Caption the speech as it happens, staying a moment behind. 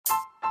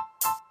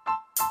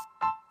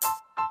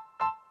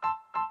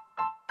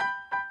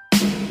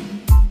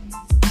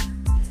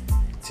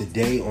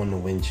Today on the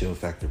Wind Chill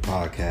Factor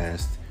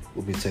podcast,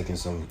 we'll be taking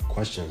some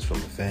questions from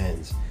the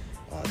fans.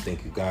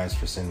 Thank you guys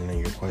for sending in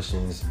your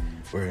questions.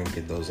 We're going to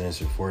get those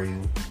answered for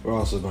you. We're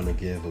also going to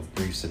give a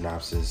brief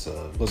synopsis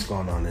of what's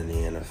going on in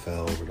the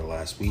NFL over the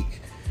last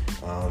week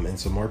and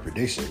some more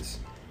predictions.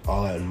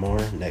 All that and more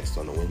next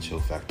on the Wind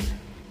Chill Factor.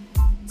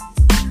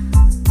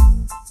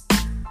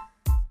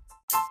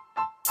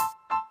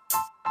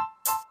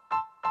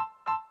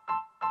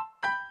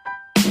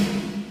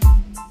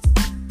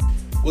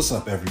 What's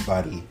up,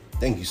 everybody?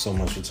 Thank you so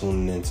much for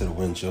tuning in to the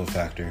Wind Chill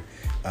Factor.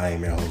 I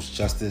am your host,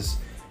 Justice,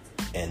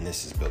 and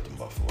this is Built in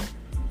Buffalo.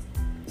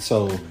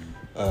 So,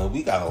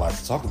 we got a lot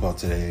to talk about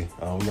today.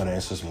 We're going to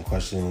answer some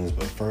questions,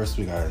 but first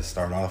we got to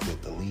start off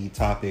with the lead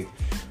topic,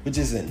 which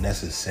isn't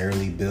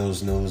necessarily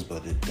Bills news,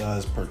 but it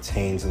does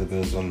pertain to the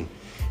Bills in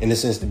the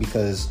sense that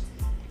because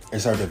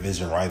it's our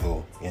division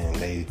rival, and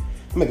they're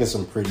making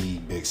some pretty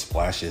big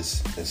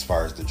splashes as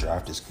far as the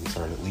draft is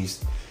concerned, at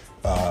least.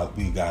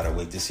 We gotta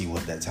wait to see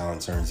what that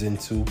talent turns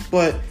into,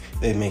 but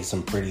they make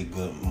some pretty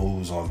good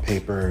moves on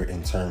paper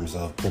in terms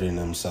of putting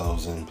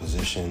themselves in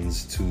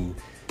positions to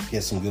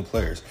get some good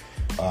players.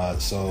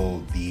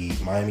 So the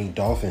Miami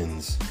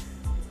Dolphins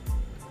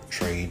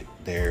trade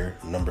their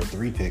number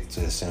 3 pick to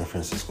the San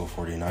Francisco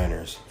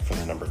 49ers for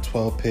the number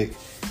 12 pick,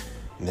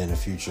 and then a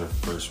future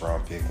first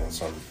round pick and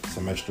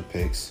some extra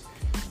picks.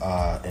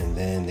 And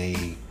then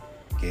they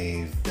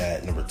gave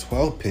that number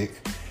 12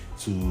 pick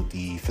to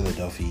the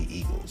Philadelphia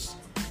Eagles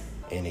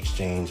in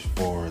exchange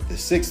for the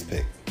 6th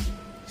pick.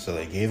 So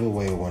they gave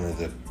away one of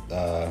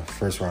the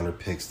first rounder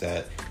picks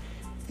that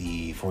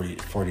the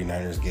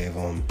 49ers gave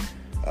them,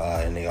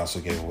 and they also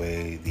gave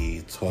away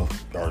the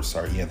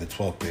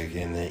 12th pick,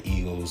 and the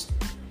Eagles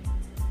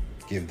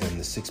give them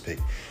the 6th pick.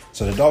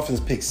 So the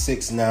Dolphins pick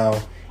 6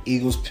 now,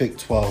 Eagles pick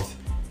 12th,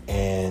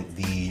 and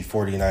the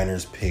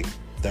 49ers pick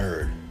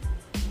 3rd.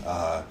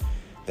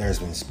 There's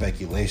been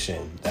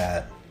speculation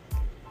that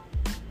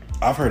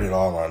I've heard it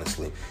all,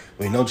 honestly.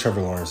 We know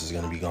Trevor Lawrence is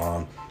going to be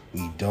gone.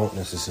 We don't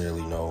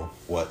necessarily know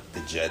what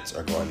the Jets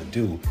are going to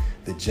do.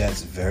 The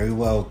Jets very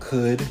well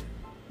could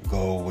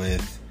go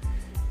with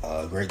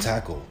a great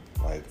tackle,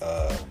 like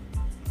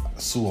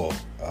Sewell,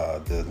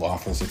 the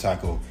offensive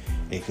tackle.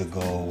 They could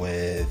go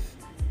with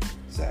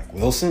Zach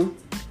Wilson,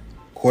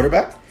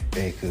 quarterback.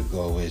 They could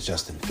go with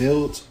Justin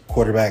Fields,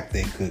 quarterback.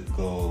 They could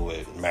go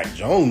with Mac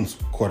Jones,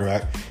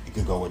 quarterback. They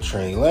could go with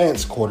Trey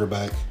Lance,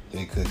 quarterback.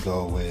 They could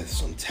go with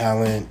some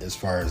talent as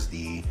far as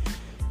the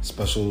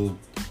special,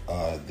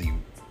 the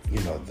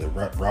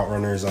route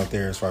runners out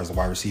there, as far as the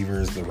wide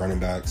receivers, the running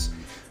backs,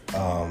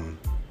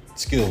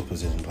 skill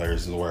position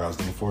players is the word I was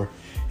looking for.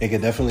 They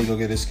could definitely go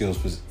get a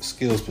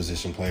skills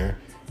position player.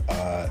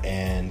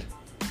 And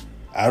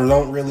I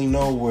don't really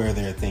know where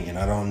they're thinking.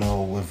 I don't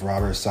know if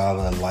Robert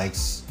Saleh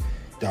likes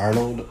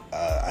Darnold.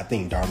 I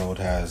think Darnold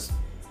has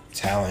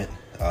talent.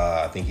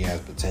 I think he has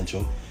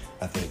potential.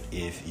 I think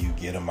if you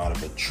get him out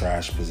of a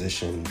trash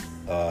position,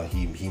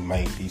 he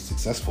might be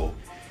successful.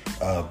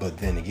 But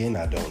then again,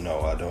 I don't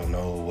know. I don't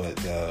know what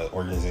the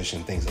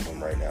organization thinks of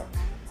him right now.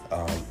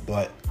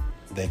 But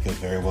they could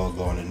very well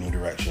go in a new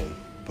direction.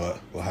 But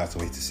we'll have to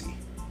wait to see.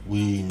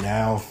 We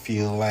now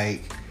feel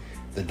like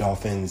the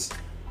Dolphins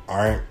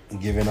aren't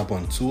giving up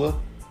on Tua.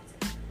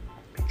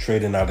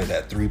 Trading out of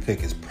that 3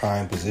 pick is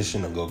prime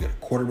position to go get a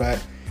quarterback.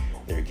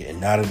 They're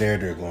getting out of there.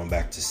 They're going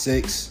back to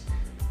 6.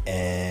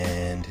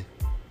 And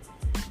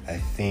I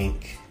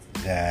think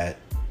that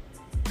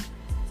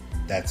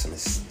that's a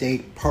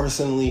mistake.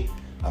 Personally,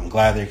 I'm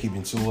glad they're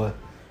keeping Tua.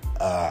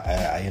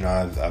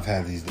 I've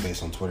had these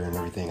debates on Twitter and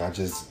everything. I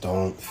just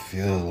don't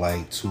feel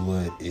like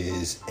Tua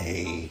is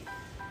I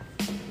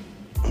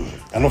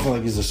don't feel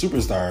like he's a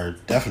superstar.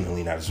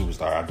 Definitely not a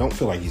superstar. I don't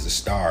feel like he's a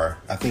star.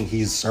 I think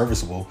he's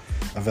serviceable.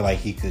 I feel like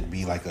he could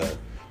be like a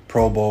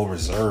Pro Bowl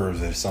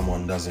reserve if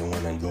someone doesn't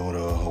want to go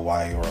to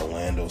Hawaii or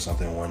Orlando or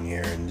something one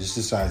year and just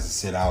decides to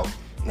sit out.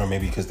 Or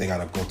maybe because they got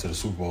to go to the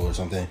Super Bowl or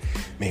something.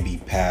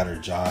 Maybe Pat or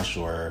Josh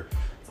or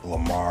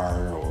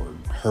Lamar or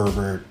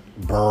Herbert,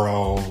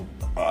 Burrow.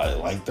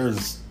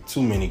 There's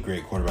too many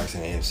great quarterbacks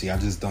in the AFC. I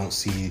just don't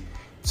see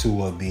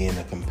Tua being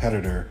a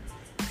competitor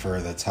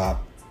for the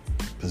top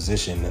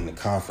position in the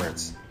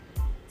conference.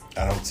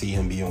 I don't see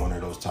him being one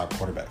of those top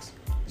quarterbacks.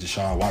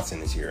 Deshaun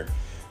Watson is here.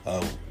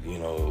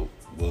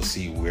 We'll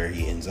see where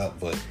he ends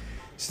up. But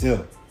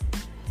still,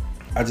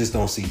 I just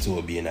don't see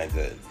Tua being that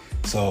good.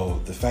 So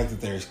the fact that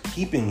they're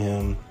keeping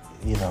him,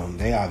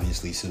 they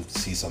obviously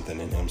see something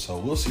in him. So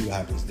we'll see what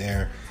happens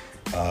there.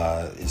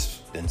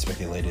 It's been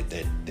speculated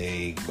that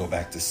they go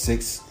back to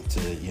 6 to,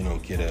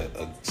 get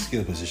a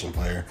skill position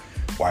player,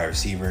 wide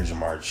receiver,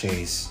 Jamar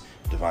Chase,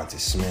 Devontae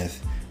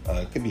Smith.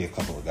 It could be a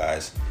couple of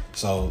guys.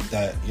 So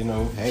that,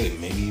 hey,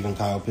 maybe even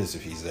Kyle Pitts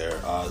if he's there.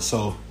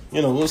 So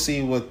we'll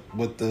see what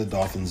the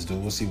Dolphins do.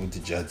 We'll see what the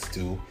Jets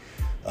do.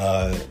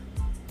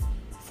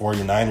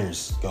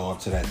 49ers go up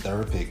to that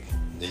 3rd pick.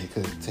 They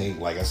could take,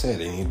 like I said,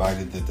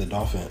 anybody that the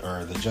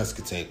Jets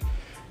could take,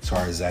 as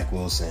far as Zach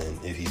Wilson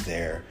if he's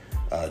there,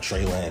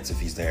 Trey Lance if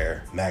he's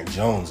there, Mac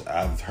Jones.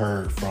 I've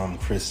heard from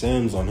Chris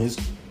Sims on his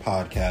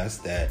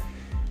podcast that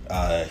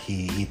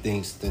He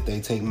thinks that they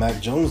take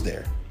Mac Jones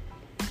there.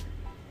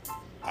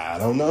 I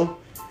don't know.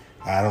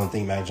 I don't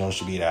think Mac Jones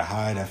should be that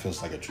high. That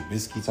feels like a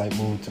Trubisky type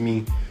move to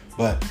me.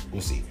 But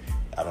we'll see.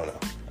 I don't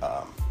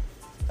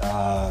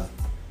know.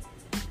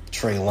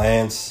 Trey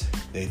Lance,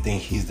 they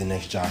think he's the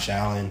next Josh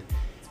Allen.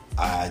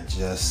 I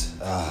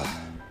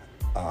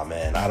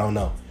don't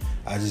know.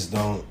 I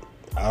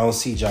don't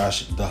see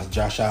the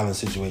Josh Allen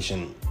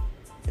situation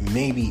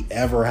maybe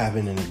ever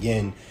happening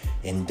again,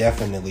 and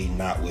definitely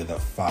not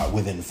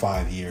within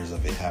 5 years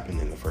of it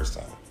happening the first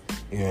time.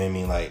 You know what I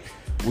mean? Like,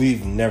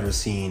 we've never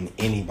seen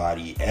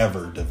anybody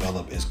ever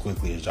develop as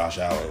quickly as Josh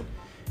Allen,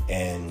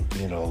 and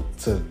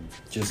to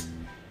just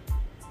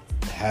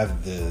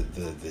have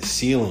the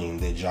ceiling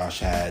that Josh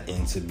had,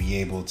 and to be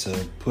able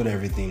to put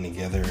everything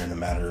together in a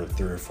matter of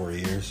 3 or 4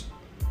 years.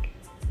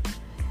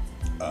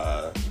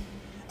 I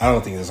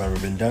don't think that's ever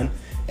been done,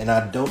 and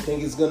I don't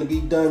think it's going to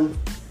be done,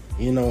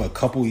 a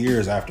couple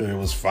years after it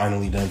was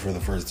finally done for the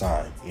first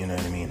time. You know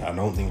what I mean? I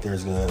don't think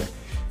there's going to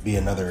be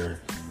another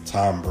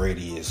Tom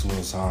Brady as soon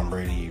as Tom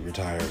Brady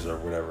retires or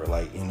whatever.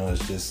 Like,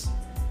 it's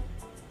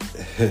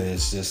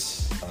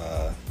just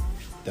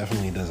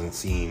definitely doesn't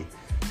seem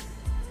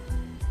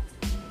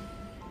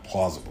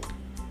plausible.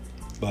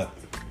 But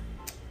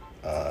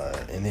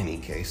in any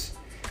case,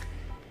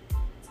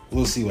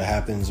 we'll see what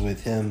happens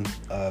with him.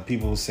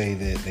 People say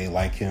that they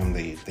like him.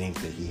 They think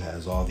that he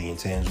has all the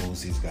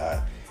intangibles. He's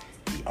got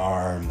the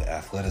arm, the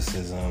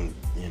athleticism,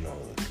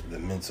 the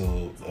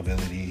mental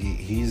ability.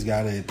 He's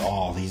got it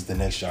all. He's the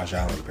next Josh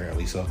Allen,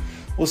 apparently. So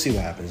we'll see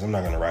what happens. I'm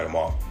not going to write him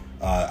off.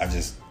 I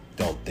just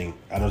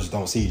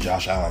don't see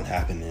Josh Allen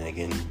happening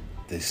again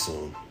this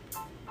soon.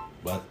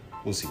 But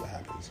we'll see what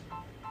happens.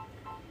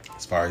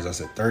 As far as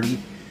us at 30,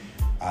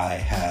 I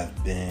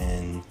have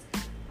been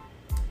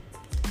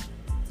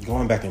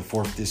going back and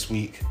forth this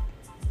week.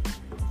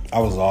 I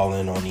was all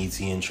in on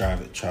Etienne out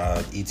of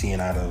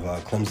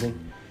Clemson.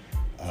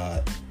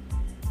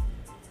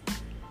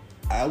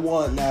 I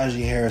want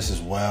Najee Harris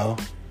as well.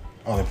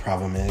 Only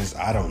problem is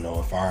I don't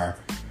know if our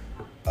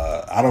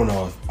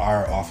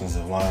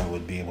offensive line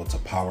would be able to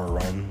power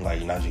run. Like,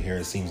 Najee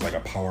Harris seems like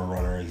a power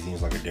runner. He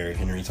seems like a Derrick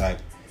Henry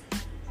type.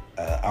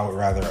 I would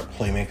rather a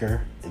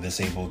playmaker that's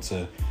able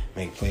to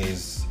make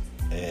plays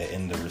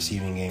in the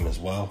receiving game as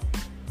well.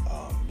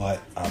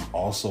 But I'm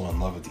also in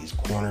love with these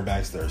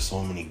cornerbacks. There are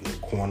so many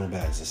good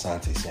cornerbacks.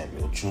 Asante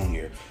Samuel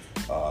Jr.,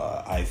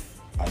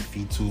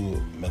 Ifeatu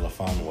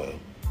Melifonwu,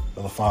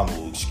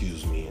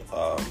 excuse me.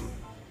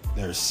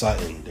 There's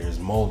Sutton. There's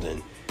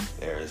Molden.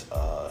 There's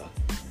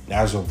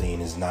Nasruddin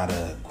is not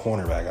a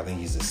cornerback. I think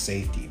he's a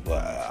safety,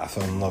 but I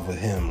fell in love with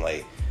him.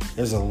 Like,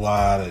 there's a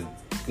lot of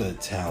good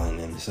talent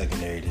in the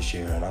secondary this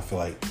year, and I feel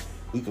like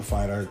we could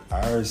find our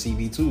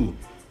CB2.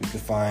 We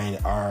could find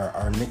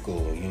our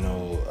nickel,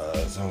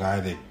 some guy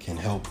that can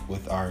help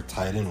with our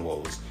tight end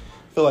woes.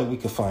 I feel like we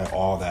could find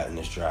all that in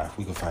this draft.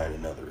 We could find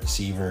another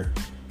receiver,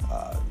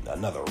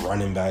 another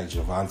running back,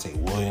 Javonte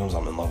Williams.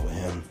 I'm in love with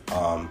him.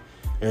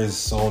 There's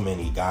so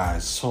many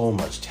guys, so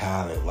much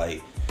talent.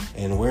 Like,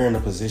 and we're in a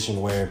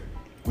position where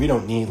we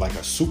don't need like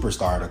a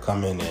superstar to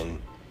come in and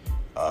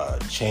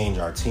change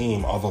our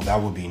team. Although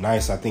that would be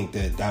nice. I think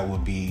that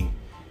would be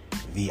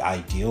the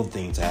ideal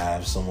thing to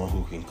have, someone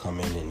who can come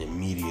in and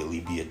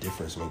immediately be a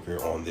difference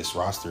maker on this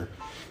roster.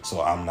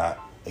 So I'm not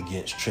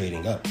against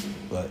trading up,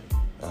 but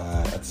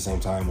at the same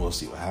time, we'll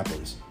see what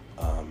happens.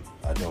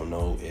 I don't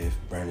know if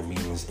Brandon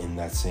Beane is in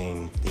that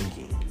same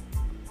thinking.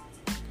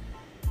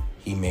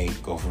 He may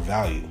go for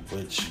value,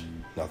 which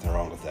nothing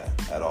wrong with that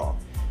at all.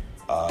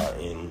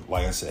 And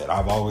like I said,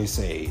 I've always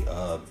say,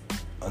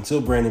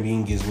 until Brandon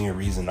Beane gives me a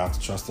reason not to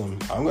trust him,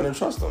 I'm going to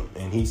trust him.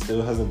 And he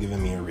still hasn't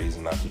given me a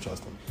reason not to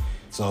trust him.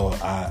 So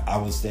I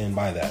will stand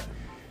by that.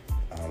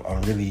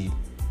 I'm really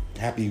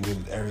happy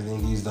with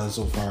everything he's done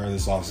so far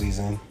this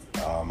offseason.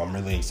 I'm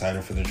really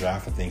excited for the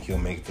draft. I think he'll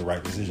make the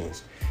right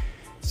decisions.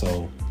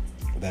 So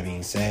with that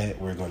being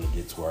said, we're going to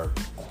get to our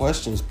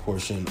questions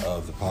portion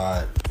of the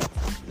pod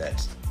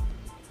next.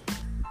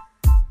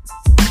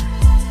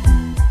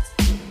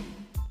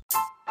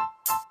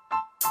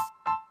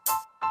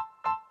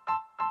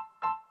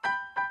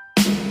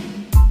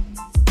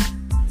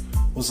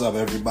 What's up,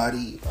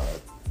 everybody?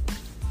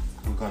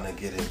 We're going to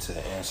get into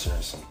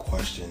answering some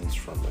questions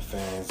from the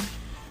fans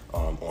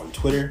on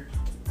Twitter.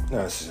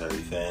 Not necessarily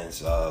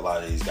fans. A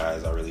lot of these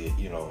guys are really,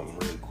 I'm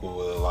really cool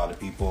with a lot of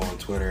people on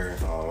Twitter.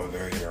 I'm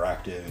very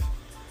interactive.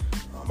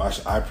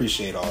 I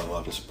appreciate all the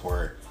love and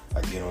support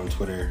I get on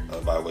Twitter.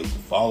 By the way, you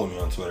can follow me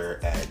on Twitter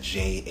at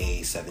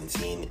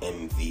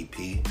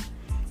JA17MVP.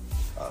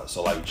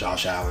 So like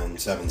Josh Allen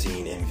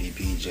 17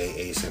 MVP,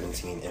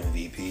 JA17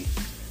 MVP,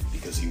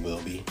 because he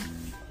will be.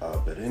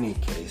 But in any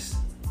case,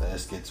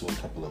 let's get to a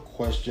couple of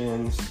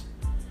questions.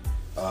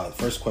 The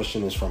first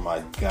question is from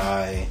my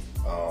guy.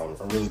 I'm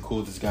really cool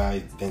with this guy,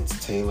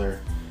 Vince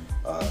Taylor.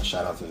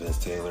 Shout out to Vince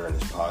Taylor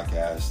and his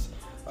podcast.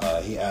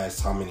 He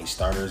asked, how many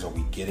starters are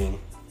we getting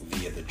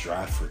via the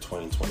draft for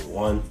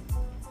 2021?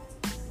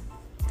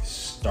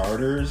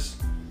 Starters?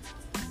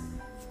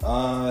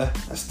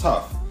 That's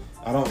tough.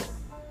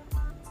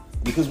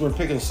 because we're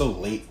picking so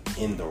late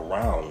in the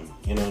round,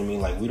 you know what I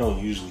mean? Like, we don't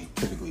usually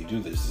typically do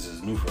this. This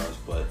is new for us,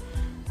 but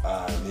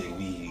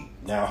we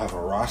now have a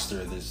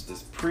roster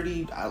that's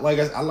pretty. I like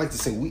to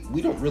say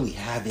we don't really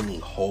have any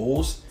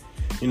holes.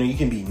 You know, you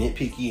can be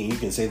nitpicky and you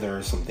can say there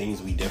are some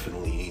things we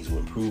definitely need to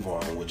improve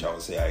on, which I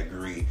would say I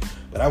agree.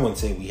 But I wouldn't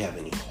say we have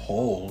any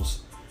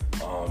holes.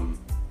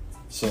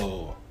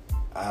 So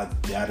I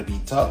gotta be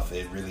tough.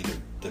 It really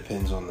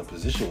depends on the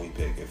position we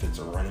pick. If it's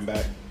a running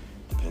back,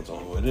 depends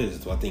on who it is.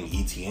 Do I think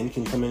ETN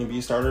can come in and be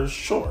a starter?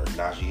 Sure.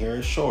 Najee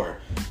Harris? Sure.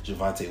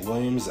 Javonte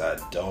Williams? I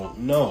don't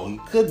know. He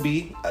could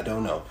be. I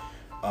don't know.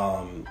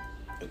 A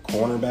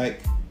cornerback?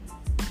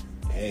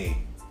 Hey,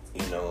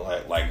 you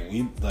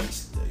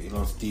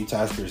know, Steve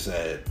Tasker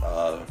said,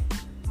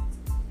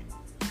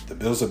 the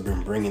Bills have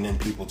been bringing in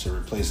people to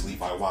replace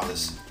Levi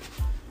Wallace,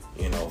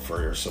 you know,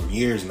 for some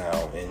years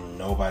now, and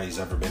nobody's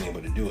ever been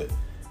able to do it.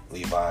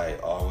 Levi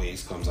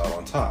always comes out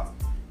on top.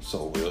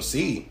 So we'll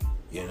see.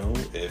 You know,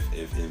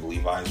 if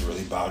Levi's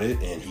really about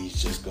it and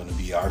he's just going to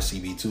be our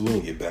CB2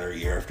 and get better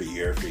year after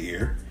year after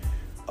year,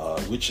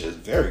 which is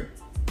very,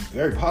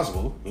 very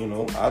possible. You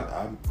know,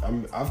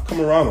 I've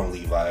come around on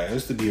Levi. I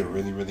used to be a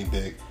really, really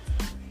big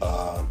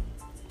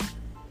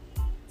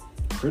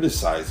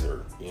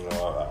criticizer. You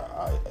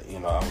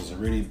know, I was a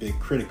really big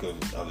critic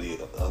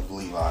of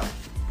Levi.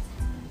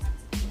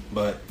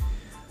 But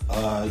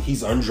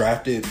he's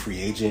undrafted, free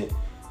agent.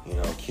 You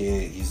know,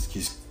 kid.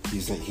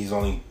 He's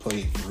only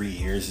played 3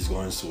 years. He's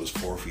going into his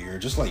 4th year.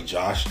 Just like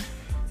Josh.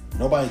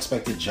 Nobody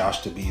expected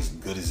Josh to be as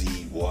good as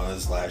he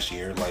was last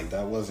year. Like,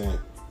 that wasn't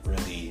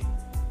really,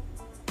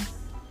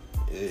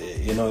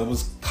 you know, it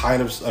was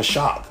kind of a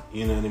shock.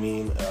 You know what I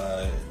mean?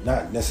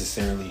 Not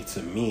necessarily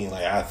to me.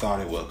 Like, I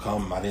thought it would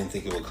come. I didn't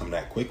think it would come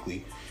that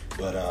quickly.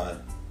 But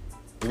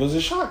it was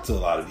a shock to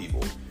a lot of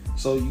people.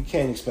 So you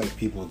can't expect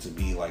people to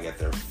be, like, at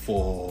their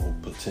full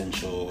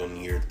potential in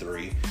year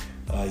 3.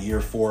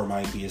 Year 4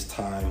 might be his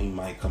time. He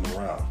might come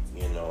around,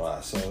 you know.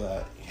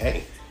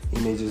 Hey, he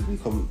may just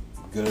become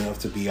good enough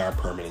to be our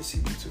permanent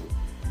CB2.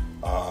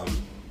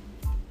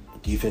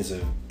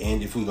 Defensive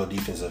end, if we go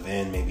defensive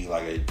end, maybe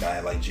like a guy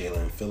like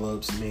Jalen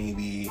Phillips,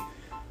 maybe.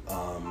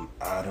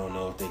 I don't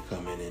know if they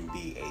come in and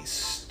be a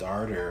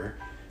starter.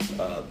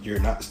 You're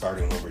not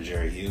starting over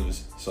Jerry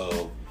Hughes,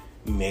 so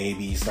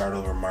maybe start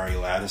over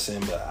Mario Addison,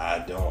 but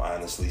I don't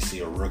honestly see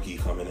a rookie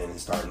coming in and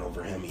starting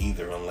over him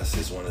either, unless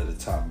it's one of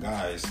the top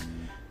guys.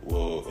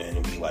 And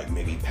it'll be like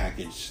maybe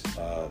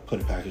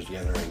put a package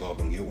together and go up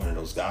and get one of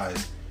those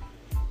guys.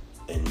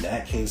 In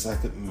that case, I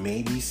could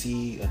maybe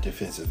see a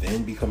defensive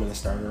end becoming a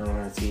starter on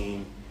our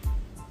team.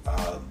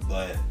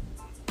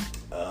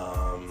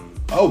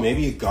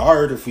 Maybe a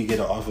guard if we get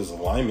an offensive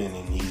lineman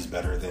and he's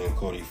better than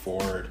Cody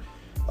Ford,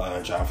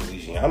 John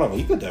Feliciano.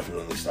 He could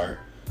definitely start.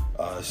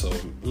 So,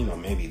 you know,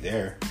 maybe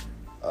there.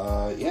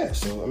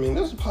 So, I mean,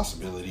 there's a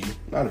possibility.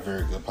 Not a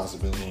very good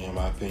possibility in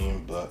my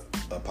opinion, but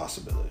a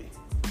possibility.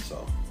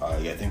 So,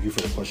 thank you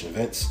for the question,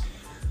 Vince.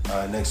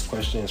 Next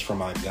question is from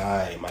my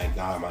guy,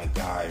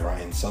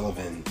 Ryan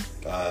Sullivan.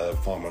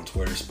 Follow him on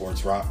Twitter,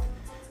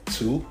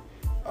 SportsRock2.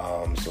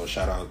 So,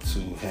 shout out to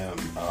him.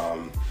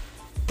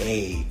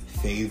 A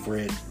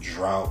favorite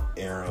drought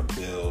era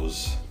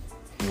Bills.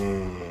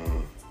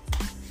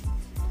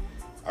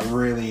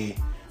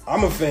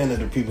 I'm a fan of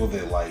the people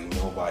that, like,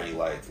 nobody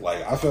liked.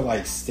 Like, I feel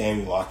like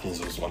Sammy Watkins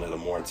was one of the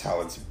more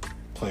talented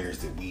players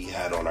that we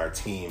had on our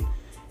team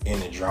in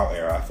the drought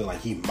era. I feel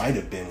like he might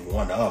have been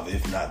one of,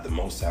 if not the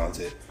most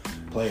talented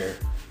player.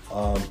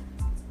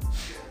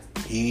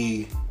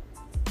 He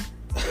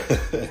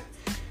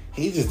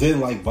just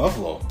didn't like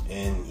Buffalo,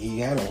 and he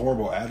had a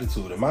horrible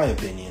attitude, in my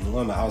opinion.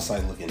 On the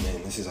outside looking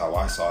in, this is how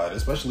I saw it.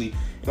 Especially,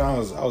 you know, I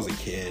was a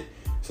kid.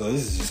 So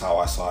this is just how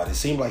I saw it. It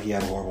seemed like he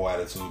had a horrible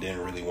attitude,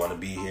 didn't really want to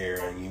be here.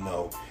 And, you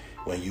know,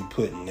 when you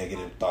put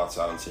negative thoughts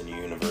out into the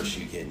universe,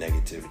 you get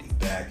negativity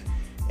back.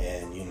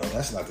 And, you know,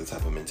 that's not the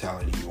type of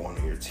mentality you want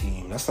on your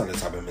team. That's not the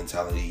type of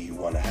mentality you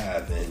want to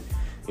have. And,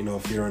 you know,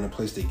 if you're in a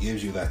place that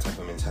gives you that type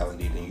of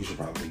mentality, then you should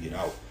probably get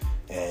out.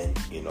 And,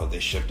 you know, they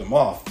shipped him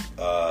off.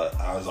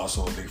 I was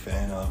also a big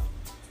fan of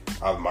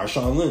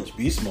Marshawn Lynch,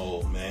 Beast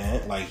Mode,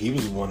 man. Like, he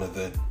was one of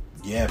the,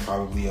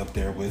 probably up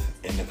there with,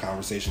 in the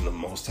conversation, the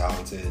most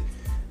talented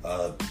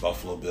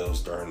Buffalo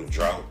Bills during the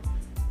drought.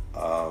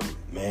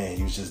 Man,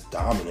 he was just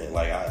dominant.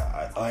 Like,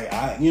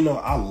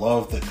 I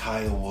love the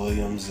Kyle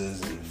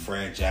Williamses and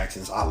Fred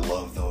Jacksons. I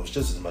love those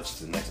just as much as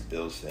the next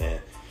Bills fan.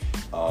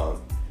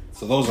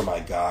 So those are my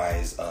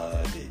guys.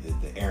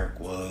 The Eric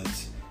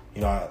Woods.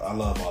 You know, I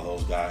love all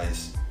those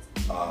guys.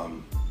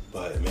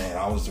 But man,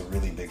 I was a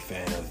really big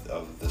fan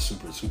of the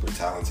super, super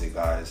talented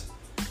guys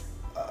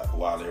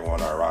while they were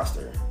on our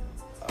roster.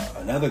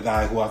 Another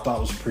guy who I thought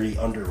was pretty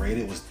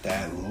underrated was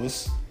Thad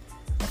Lewis.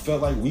 I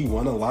felt like we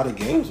won a lot of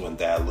games when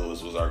Thad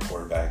Lewis was our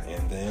quarterback,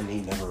 and then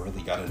he never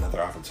really got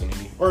another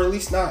opportunity, or at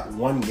least not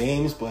won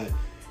games, but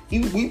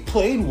we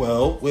played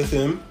well with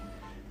him,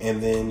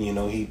 and then, you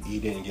know, he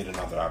didn't get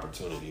another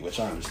opportunity, which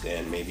I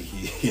understand. Maybe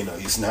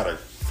he's not a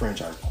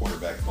franchise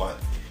quarterback, but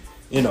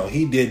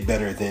he did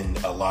better than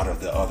a lot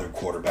of the other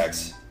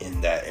quarterbacks in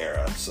that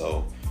era.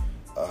 So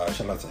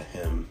shout out to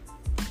him.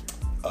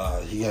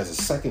 He has a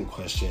second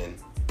question.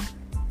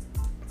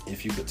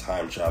 If you could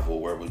time travel,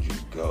 where would you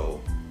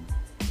go?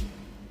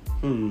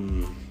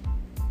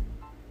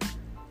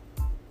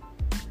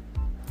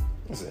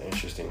 That's an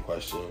interesting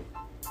question.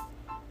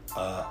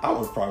 I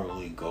would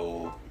probably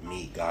go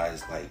meet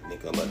guys like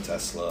Nikola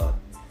Tesla,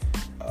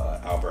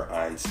 Albert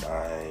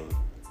Einstein,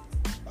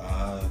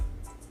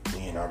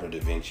 Leonardo da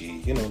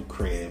Vinci,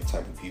 creative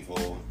type of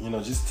people,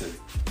 just to,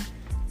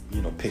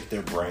 pick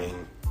their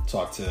brain,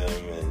 talk to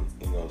them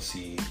and,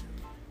 see,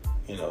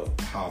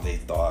 how they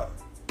thought,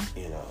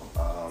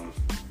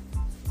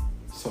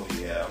 so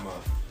yeah,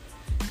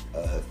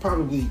 I'm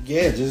probably,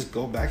 just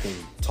go back and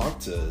talk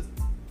to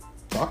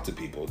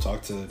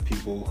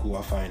people who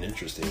I find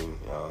interesting.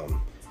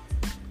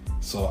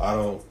 So I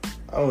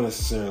don't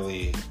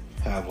necessarily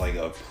have like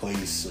a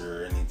place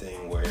or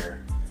anything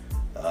where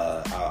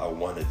I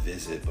want to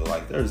visit, but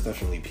like there's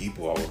definitely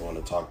people I would want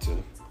to talk to.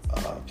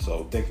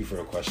 So thank you for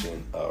your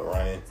question,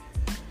 Ryan.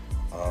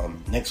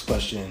 Next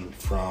question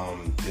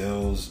from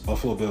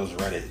Buffalo Bills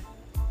Reddit.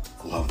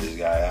 Love this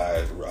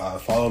guy. I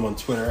follow him on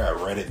Twitter at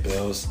Reddit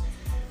Bills.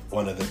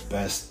 One of the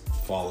best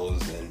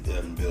follows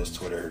in Bills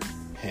Twitter,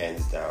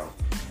 hands down.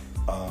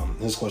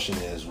 His question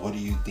is, what do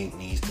you think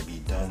needs to be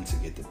done to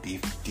get the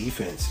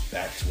defense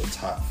back to a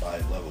top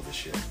 5 level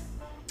this year?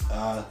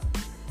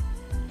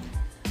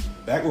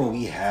 Back when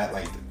we had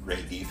like the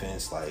great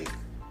defense, like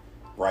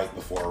right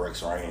before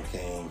Rex Ryan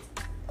came,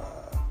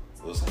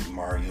 it was like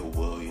Mario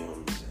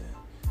Williams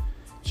and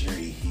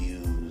Jerry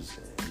Hughes,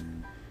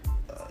 and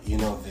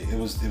it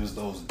was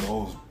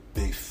those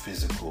big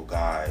physical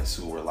guys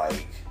who were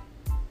like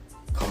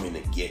coming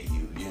to get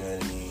you. You know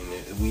what I mean?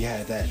 We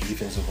had that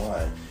defensive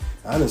line.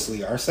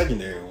 Honestly, our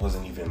secondary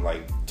wasn't even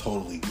like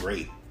totally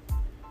great.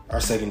 Our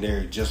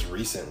secondary just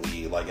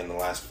recently, like in the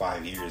last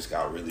 5 years,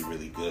 got really,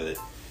 really good.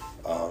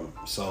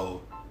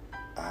 So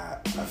I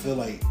feel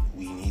like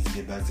we need to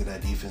get back to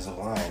that defensive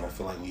line. I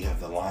feel like we have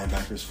the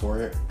linebackers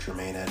for it.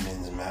 Tremaine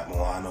Edmonds and Matt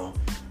Milano,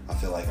 I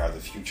feel like, are the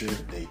future.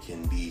 They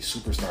can be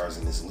superstars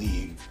in this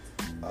league.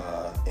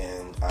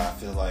 And I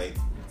feel like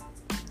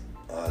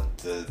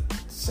the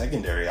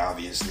secondary,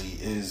 obviously,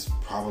 is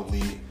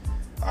probably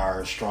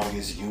our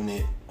strongest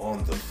unit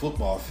on the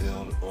football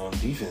field, on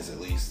defense at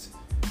least.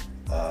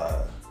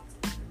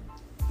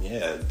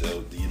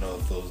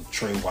 Those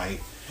Trey White,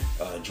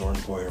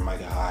 Jordan Poyer,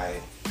 Micah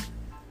Hyde,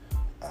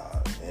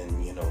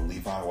 and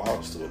Levi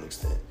Wallace to an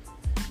extent.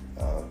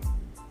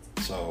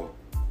 So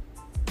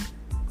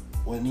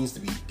what needs to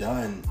be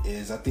done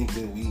is, I think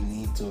that we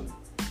need to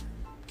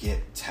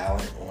get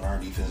talent on our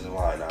defensive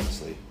line.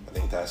 Honestly, I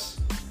think that's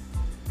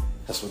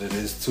what it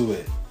is to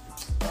it.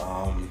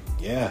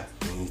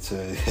 We need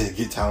to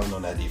get talent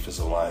on that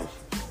defensive line.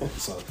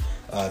 So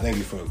thank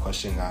you for the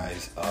question,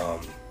 guys.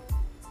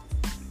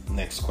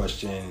 Next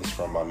question is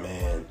from my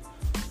man,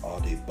 All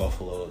Day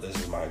Buffalo. This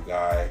is my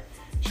guy.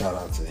 Shout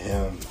out to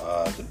him,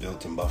 the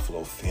Built in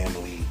Buffalo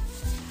family.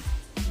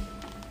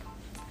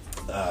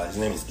 His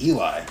name is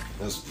Eli.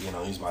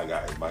 He's my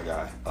guy.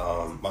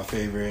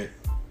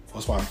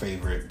 What's my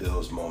favorite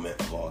Bills moment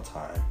of all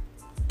time?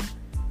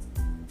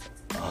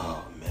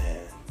 Oh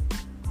man,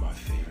 my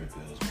favorite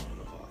Bills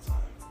moment of all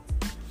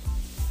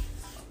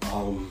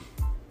time.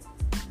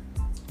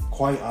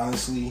 Quite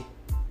honestly,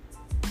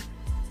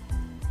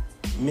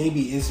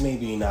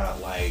 maybe not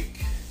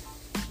like,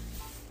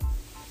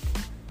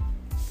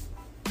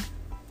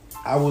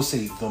 I will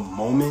say the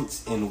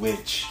moments in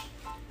which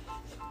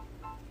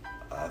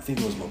I think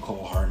it was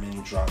McCole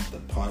Hartman dropped the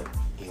punt.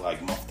 He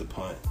muffed the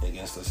punt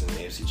against us in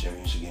the AFC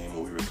Championship game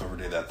when we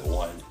recovered it at the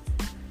 1.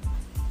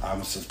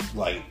 I'm just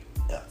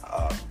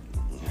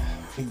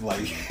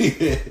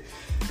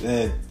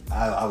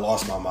I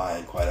lost my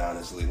mind, quite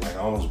honestly. I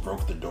almost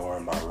broke the door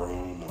in my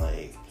room.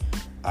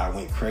 I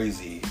went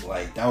crazy.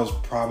 That was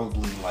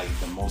probably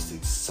the most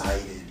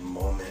excited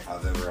moment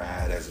I've ever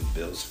had as a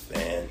Bills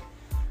fan.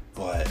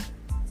 But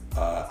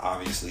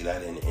obviously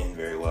that didn't end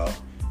very well.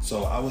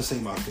 So I would say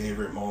my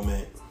favorite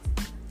moment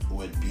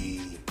would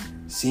be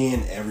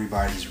seeing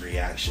everybody's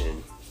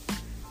reaction.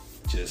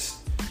 Just,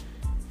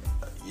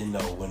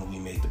 when we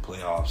made the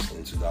playoffs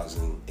in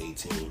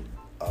 2018.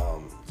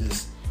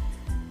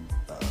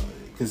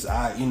 Because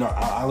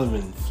I live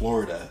in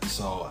Florida,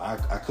 so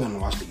I couldn't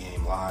watch the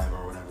game live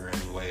or whatever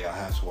anyway. I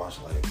had to watch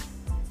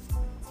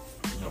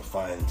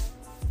find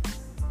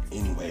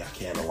any way I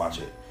can to watch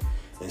it.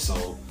 And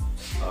so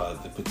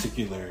the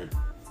particular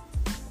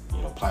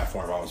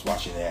platform I was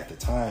watching it at the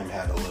time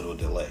had a little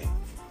delay.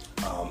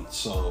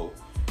 So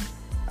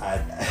I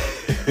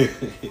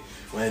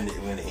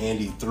when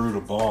Andy threw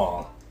the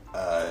ball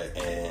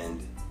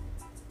and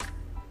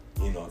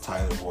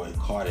Tyler Boyd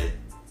caught it,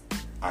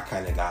 I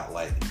kind of got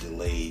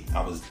delayed.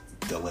 I was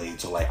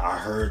delayed, so I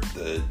heard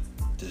the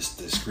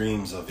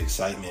screams of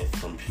excitement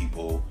from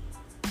people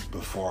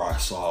before I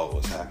saw what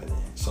was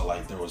happening. So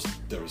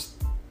there was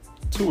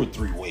 2 or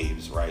 3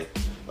 waves, right,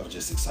 of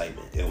just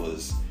excitement. It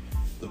was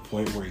the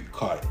point where he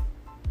caught it,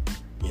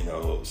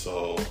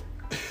 So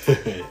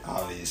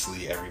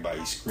obviously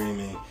everybody's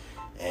screaming,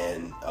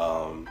 and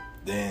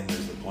then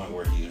there's a point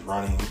where he's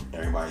running,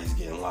 everybody's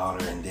getting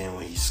louder, and then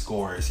when he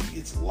scores, he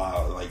gets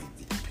loud, like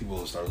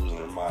people start losing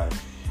their mind.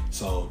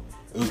 So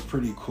it was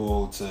pretty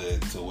cool to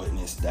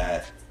witness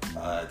that,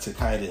 to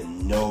kind of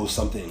know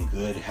something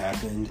good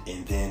happened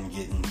and then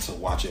getting to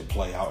watch it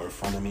play out in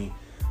front of me.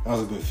 That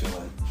was a good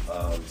feeling.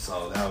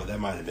 So that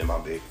might have been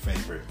my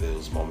favorite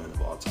Bills moment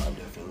of all time,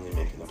 definitely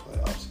making the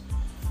playoffs.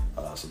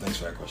 So thanks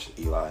for that question,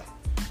 Eli.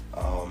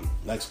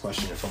 Next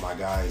question from my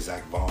guy,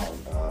 Zach Vaughn.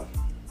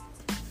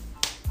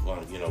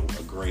 A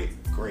great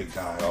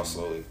guy.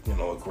 Also, a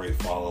great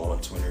follow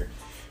on Twitter.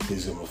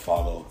 Please give him a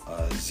follow.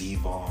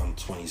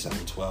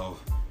 ZVaughn2712.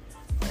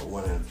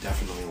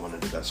 Definitely one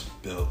of the best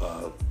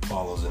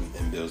follows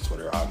in Bill's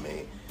Twitter I've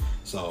made.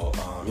 So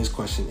his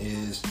question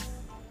is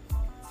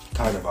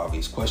kind of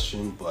obvious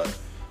question, but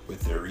with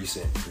their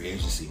recent free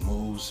agency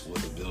moves, will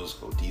the Bills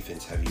go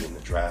defense heavy in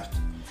the draft?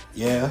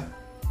 Yeah,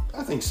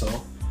 I think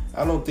so.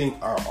 I don't think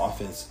our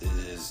offense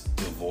is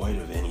devoid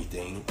of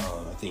anything.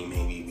 I think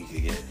maybe we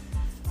could get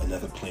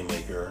another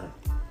playmaker,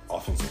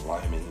 offensive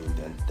lineman,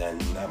 and then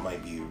that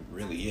might be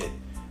really it.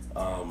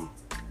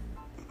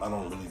 I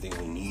don't really think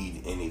we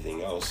need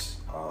anything else.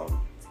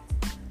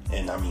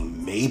 And I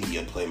mean, maybe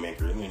a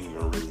playmaker. We don't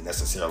even really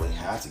necessarily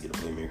have to get a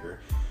playmaker.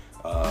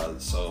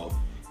 So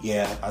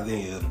yeah, I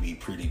think it'll be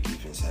pretty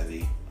defense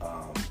heavy.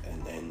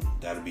 And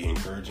that'll be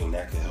encouraging.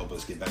 That could help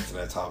us get back to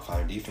that top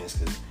 5 defense,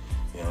 because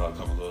a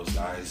couple of those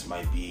guys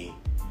might be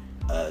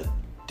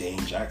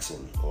Dane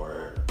Jackson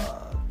or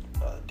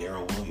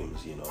Darrell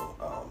Williams,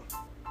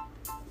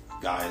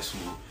 guys who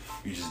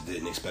you just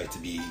didn't expect to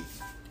be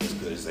as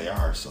good as they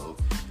are. So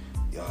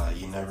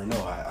you never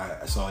know.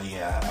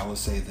 I would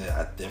say that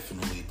I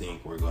definitely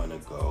think we're going to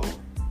go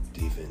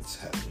defense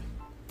heavy.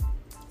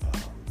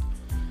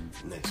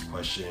 Next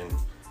question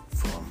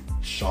from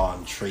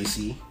Sean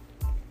Tracy.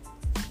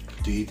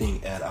 Do you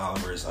think Ed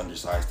Oliver is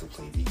undersized to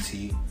play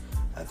DT?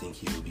 I think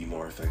he would be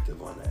more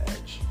effective on the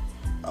edge.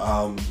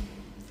 I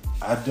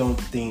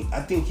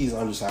think he's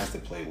undersized to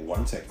play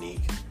one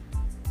technique.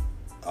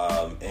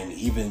 And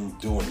even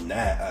doing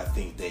that, I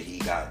think that he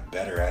got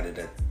better at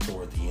it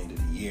toward the end of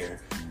the year.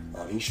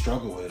 He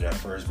struggled with it at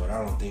first, but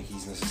I don't think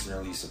he's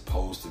necessarily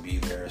supposed to be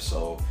there,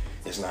 so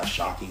it's not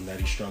shocking that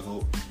he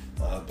struggled.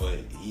 But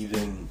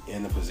even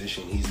in the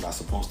position he's not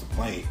supposed to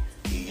play,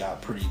 he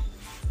got pretty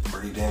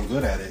damn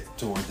good at it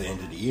toward the end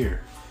of the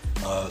year.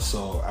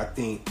 So I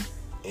think,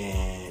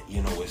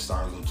 with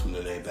starting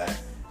Lutula back,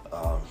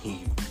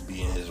 he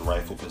be in his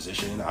rightful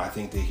position. I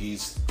think that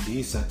he's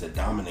set to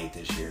dominate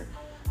this year,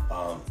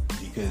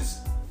 because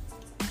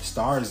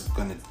Star is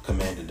going to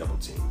command a double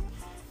team,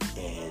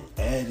 and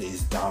Ed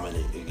is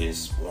dominant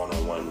against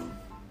one-on-one,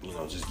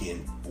 just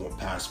getting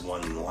past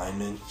one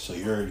lineman. So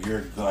you're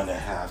going to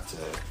have to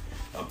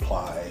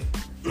apply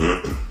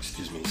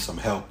some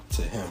help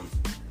to him,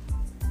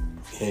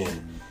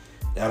 and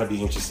that'll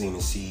be interesting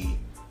to see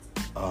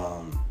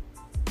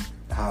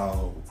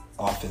how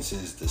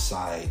offenses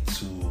decide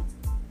to,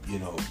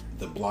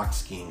 the block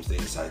schemes they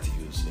decide to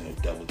use.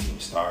 Double team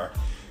Star,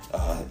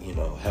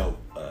 help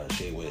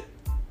Shea with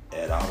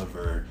Ed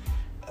Oliver.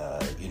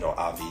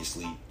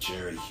 Obviously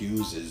Jerry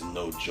Hughes is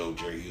no joke.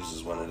 Jerry Hughes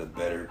is one of the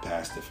better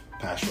pass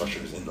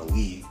rushers in the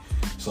league.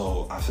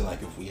 So I feel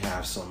like if we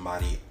have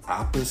somebody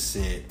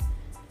opposite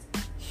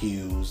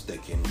Hughes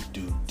that can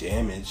do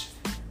damage,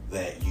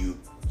 that you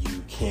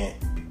can't,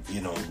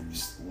 you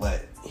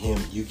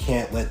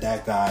can't let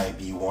that guy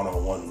be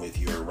one-on-one with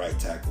your right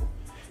tackle,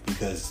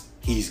 because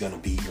he's going to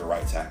beat your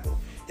right tackle.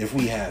 If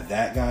we have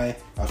that guy,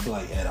 I feel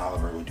like Ed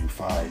Oliver would do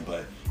fine.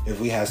 But if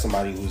we have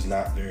somebody who's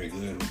not very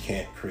good, who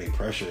can't create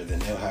pressure, then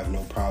they'll have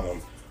no problem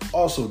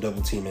also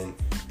double teaming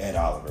Ed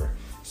Oliver.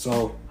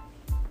 So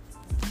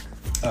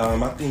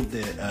I think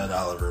that Ed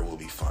Oliver will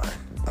be fine.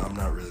 I'm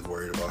not really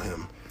worried about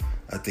him.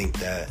 I think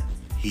that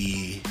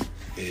he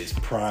is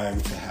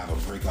primed to have a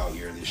breakout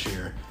year this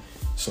year.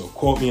 So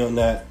quote me on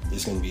that.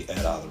 It's going to be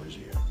Ed Oliver's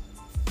year.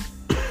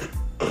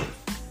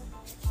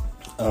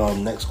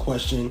 Next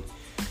question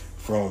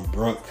from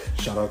Brooke.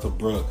 Shout out to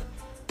Brooke.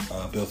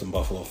 Built in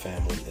Buffalo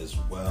family as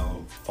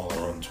well. Follow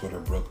her on Twitter,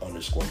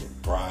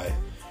 Brooke_McBride.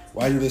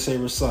 Why do the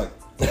Sabres suck?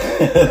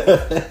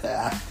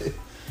 I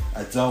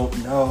don't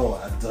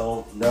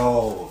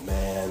know,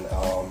 man.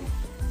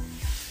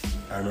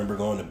 I remember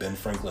going to Ben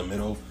Franklin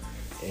Middle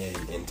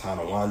in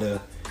Tonawanda,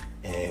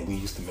 and we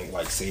used to make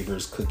like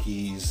Sabres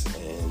cookies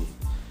and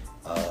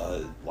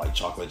like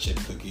chocolate chip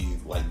cookie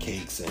like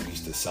cakes, and we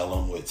used to sell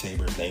them with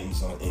Sabres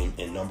names on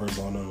and numbers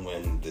on them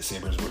when the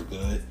Sabres were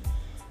good.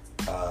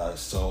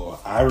 So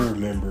I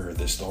remember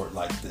the story,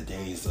 like the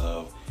days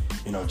of,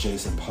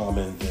 Jason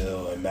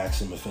Pominville and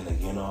Maxim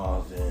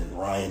Afinogenov and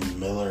Ryan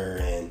Miller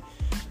and,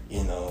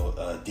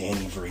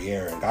 Danny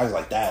Verrier and guys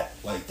like that.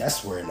 Like,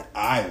 that's when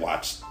I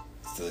watched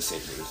the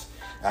Sabres.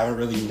 I haven't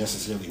really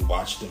necessarily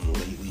watched them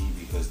lately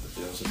because the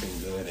Bills have been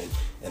good,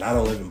 and I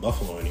don't live in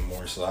Buffalo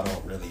anymore, so I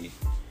don't really,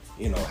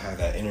 have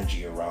that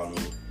energy around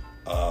me.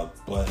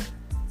 But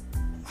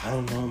I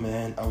don't know,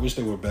 man. I wish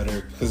they were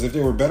better. Because if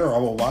they were better, I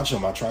would watch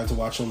them. I tried to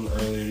watch them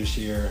earlier this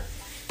year.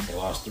 They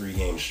lost 3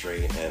 games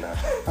straight. And I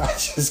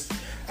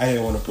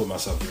didn't want to put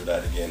myself through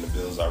that again. The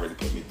Bills already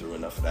put me through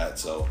enough of that.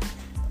 So,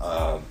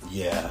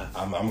 yeah,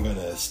 I'm going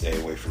to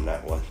stay away from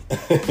that one.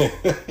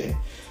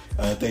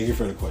 Thank you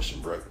for the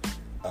question, Brooke.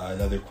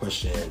 Another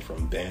question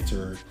from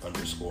banter_Bills.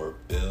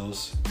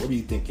 What are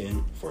you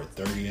thinking for a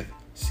 30th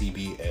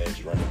CB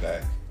edge running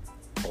back,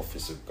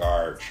 offensive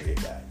guard,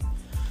 trade back?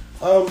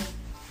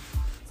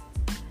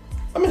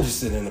 I'm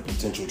interested in a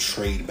potential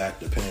trade back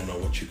depending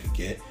on what you could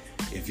get.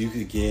 If you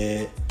could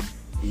get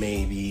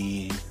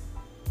maybe,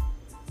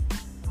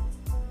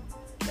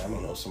 I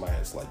don't know, somebody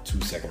has like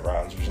 2 second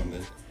rounds or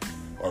something,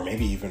 or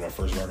maybe even a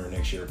first rounder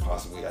next year,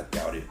 possibly. I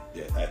doubt it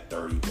at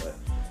 30, but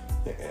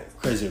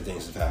crazier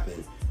things have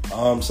happened.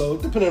 So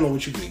depending on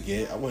what you could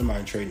get, I wouldn't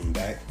mind trading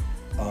back.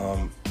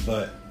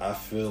 But I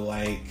feel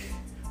like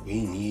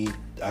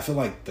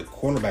the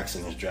cornerbacks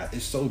in this draft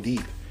is so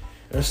deep.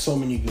 There's so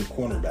many good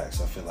cornerbacks.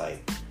 I feel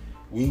like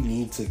we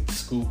need to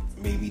scoop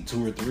maybe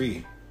 2 or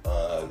 3.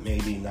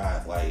 Maybe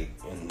not like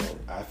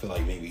I feel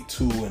like maybe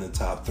 2 in the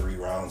top 3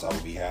 rounds, I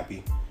would be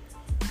happy.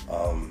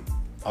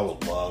 I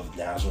would love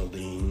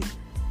Nasruddin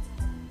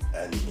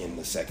in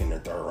the 2nd or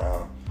 3rd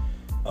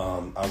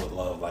round. I would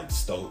love like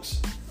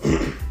Stokes,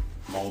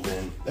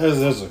 Molden.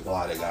 There's a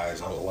lot of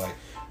guys I would like,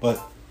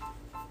 but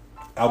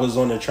I was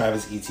on the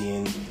Travis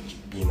Etienne,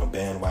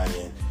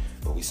 bandwagon,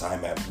 but we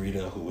signed Matt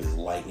Breida, who is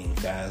lightning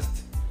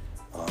fast.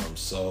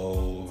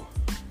 So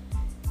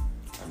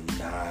I'm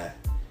not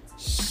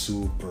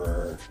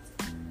super,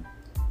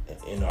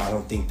 I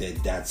don't think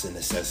that's a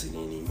necessity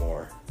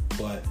anymore,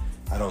 but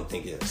I don't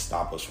think it'll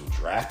stop us from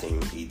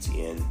drafting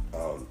Etienne.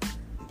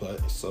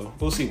 So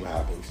we'll see what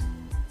happens.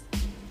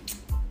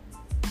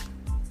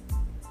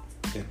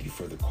 Thank you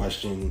for the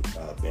question,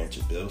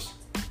 Banter Bills.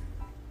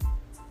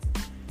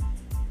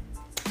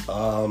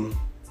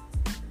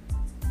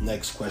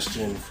 Next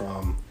question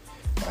from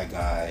my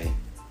guy,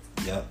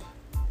 Yup,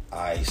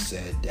 I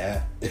said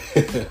that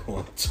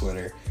on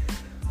Twitter.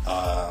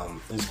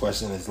 This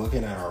question is,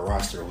 looking at our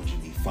roster, would you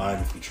be fine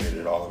if we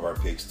traded all of our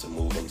picks to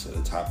move into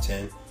the top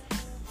 10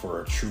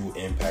 for a true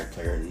impact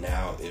player?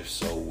 Now, if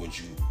so,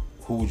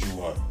 who would you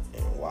want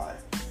and why?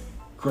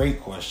 Great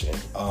question.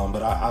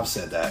 But I've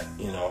said that,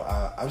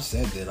 I've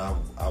said that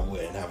I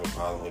wouldn't have a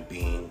problem with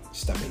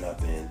stepping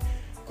up and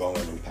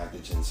going and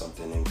packaging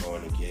something and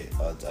going to get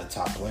a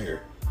top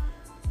player.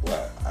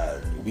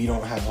 We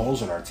don't have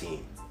holes in our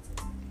team.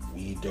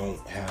 We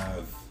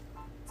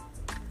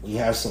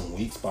have some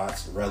weak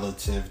spots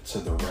relative to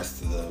the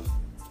rest of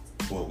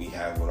what we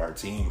have with our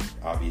team,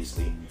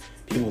 obviously.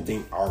 People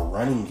think our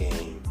running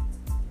game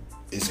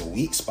is a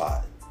weak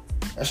spot.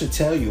 That should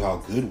tell you how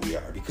good we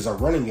are, because our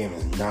running game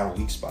is not a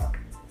weak spot.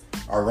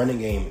 Our running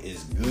game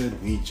is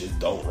good, we just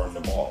don't run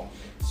the ball.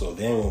 So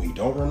then when we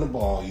don't run the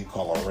ball, you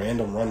call a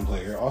random run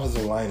player.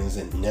 Offensive line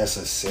isn't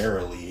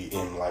necessarily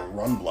in like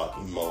run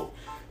blocking mode,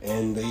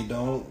 and they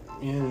don't,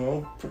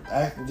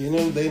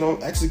 they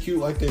don't execute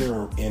like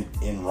they're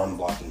in run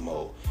blocking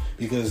mode,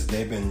 because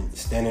they've been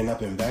standing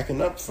up and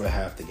backing up for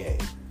half the game.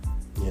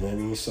 You know what I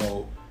mean?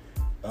 So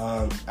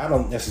I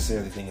don't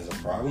necessarily think it's a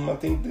problem. I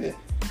think that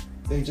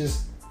they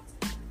just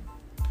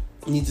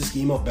need to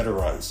scheme up better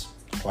runs,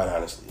 quite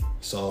honestly.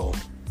 So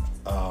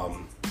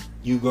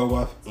you go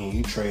up and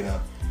you trade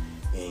up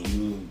and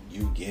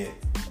you get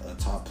a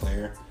top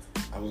player,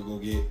 I would go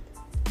get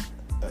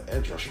an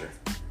edge rusher.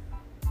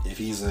 If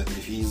he's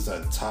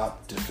a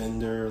top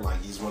defender,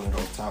 like he's one of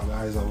those top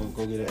guys, I would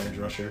go get an edge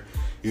rusher.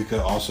 You could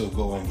also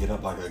go and get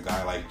up like a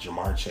guy like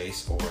Jamar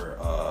Chase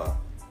or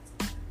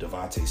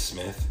Devontae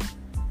Smith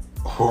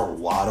or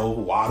Waddle.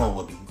 Waddle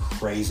would be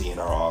crazy in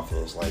our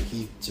offense. Like,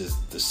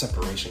 the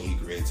separation he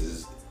creates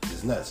is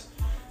nuts.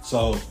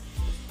 So,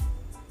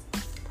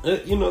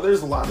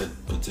 there's a lot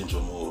of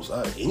potential moves.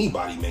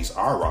 Anybody makes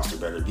our roster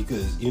better,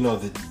 because,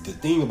 the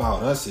thing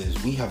about us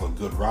is we have a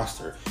good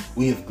roster.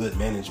 We have good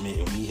management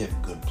and we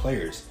have good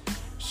players.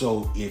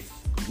 So if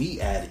we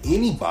add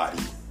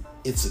anybody,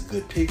 it's a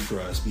good pick for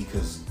us,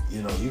 because,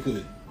 you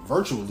could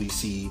virtually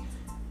see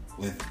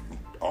with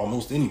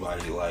almost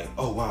anybody, like,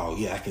 oh, wow,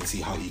 yeah, I can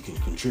see how he can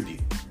contribute.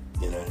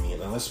 You know what I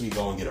mean? Unless we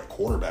go and get a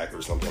quarterback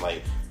or something,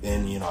 like,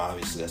 then,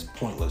 obviously that's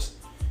pointless.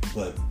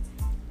 But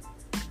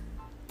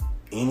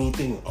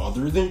anything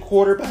other than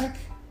quarterback,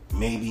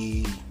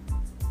 maybe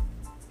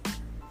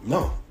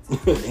no.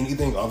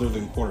 Anything other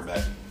than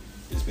quarterback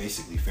is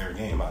basically fair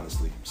game,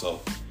 honestly. So,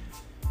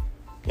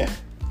 yeah,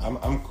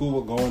 I'm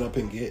cool with going up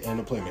and getting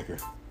a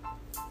playmaker.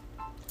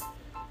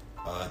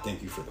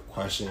 Thank you for the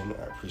question.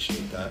 I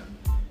appreciate that.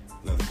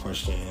 Another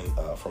question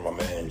from my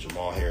man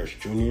Jamal Harris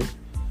Jr.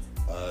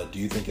 Do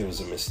you think it was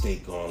a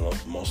mistake going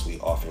mostly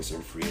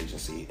offensive free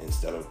agency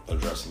instead of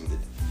addressing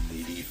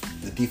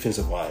the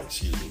defensive line?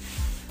 Excuse me.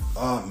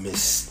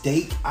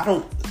 Mistake? I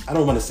don't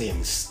want to say a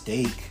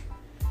mistake.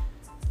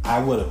 I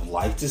would have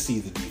liked to see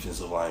the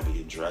defensive line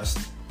be addressed,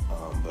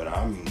 but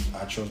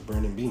I trust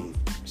Brandon Beane.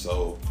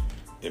 So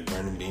if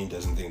Brandon Beane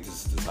doesn't think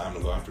this is the time to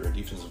go after a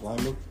defensive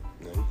lineman,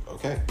 then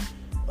okay.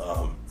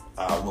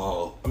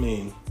 I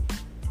mean,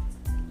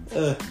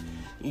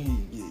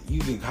 you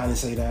could kind of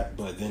say that,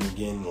 but then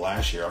again,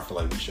 last year I feel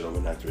like we should have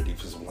went after a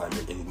defensive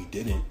lineman, and we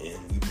didn't,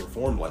 and we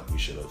performed like we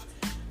should have.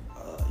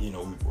 We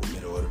were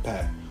middle of the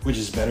pack, which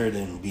is better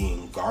than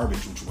being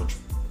garbage,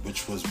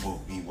 which was what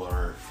we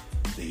were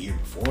the year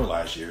before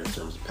last year in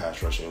terms of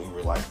pass rushing. We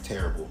were like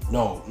terrible.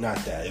 No, not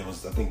that. It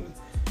was, I think,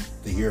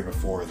 the year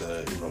before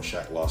the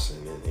Shaq Lawson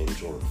and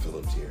Jordan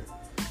Phillips year.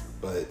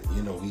 But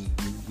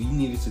we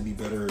needed to be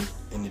better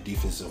in the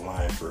defensive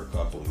line for a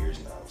couple years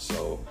now.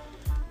 So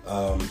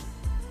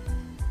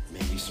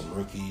maybe some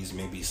rookies,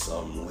 maybe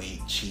some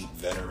late cheap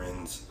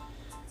veterans.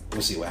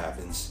 We'll see what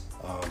happens.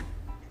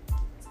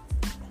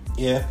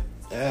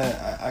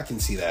 I can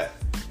see that.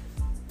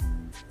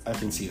 I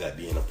can see that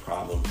being a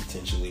problem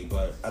potentially,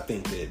 but I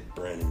think that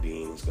Brandon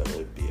Beane is going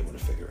to be able to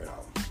figure it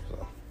out.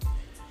 So,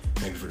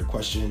 thank you for the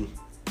question.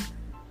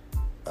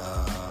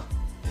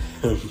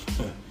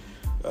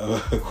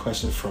 A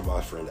question from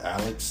my friend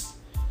Alex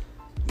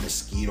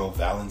Mosquito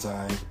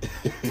Valentine.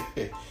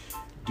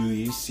 Do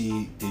you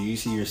see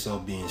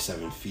yourself being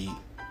 7 feet?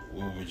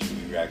 What would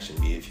your reaction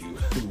be if you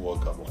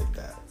woke up like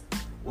that?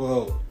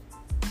 Well,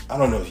 I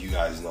don't know if you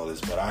guys know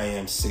this, but I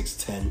am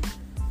 6'10".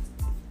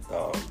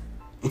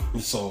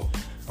 So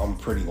I'm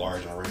pretty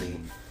large already.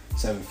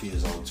 7 feet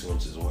is only 2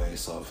 inches away.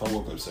 So if I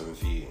woke up 7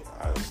 feet,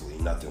 honestly,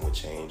 nothing would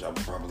change. I would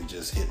probably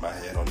just hit my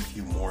head on a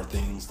few more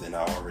things than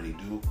I already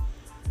do.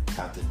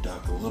 Have to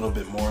duck a little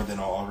bit more than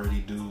I already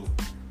do.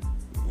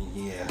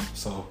 Yeah,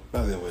 so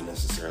nothing would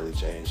necessarily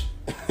change.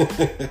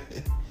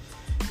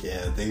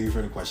 Yeah, thank you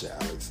for the question,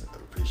 Alex. I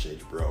appreciate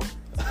you, bro.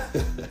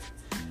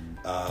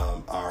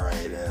 All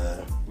right,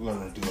 we're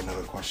going to do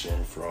another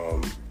question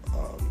from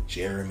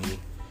Jeremy,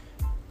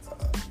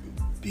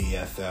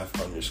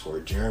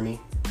 BFF_Jeremy.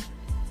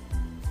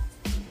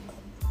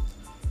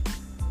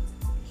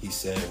 He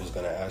said it was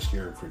going to ask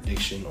your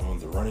prediction on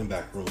the running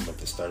back room at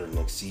the start of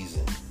next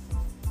season.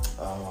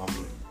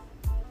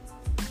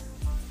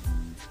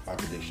 My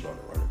prediction on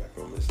the running back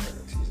room at the start of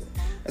next season.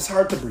 It's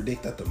hard to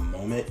predict at the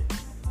moment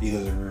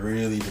because it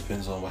really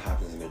depends on what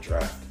happens in the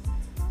draft.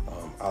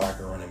 I like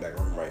our running back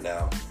room right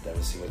now.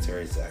 Devin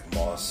Singletary, Zach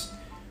Moss,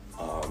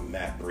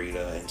 Matt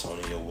Breida,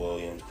 Antonio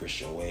Williams,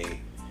 Christian Wade.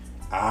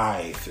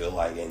 I feel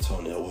like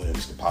Antonio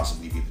Williams could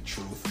possibly be the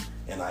truth.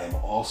 And I am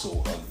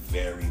also a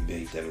very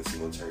big Devin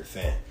Singletary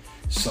fan.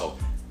 So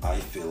I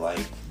feel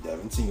like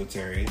Devin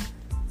Singletary,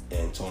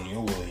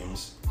 Antonio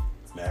Williams,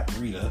 Matt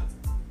Breida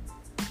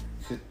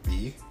could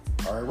be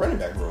our running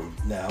back room.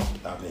 Now,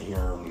 I've been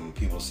hearing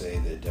people say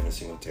that Devin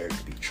Singletary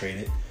could be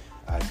traded.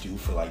 I do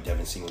feel like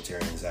Devin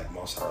Singletary and Zach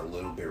Moss are a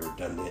little bit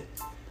redundant.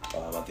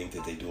 I think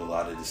that they do a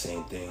lot of the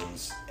same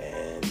things,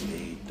 and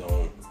they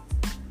don't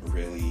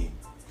really,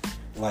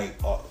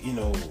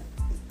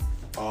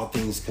 all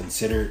things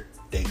considered,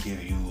 they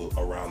give you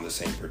around the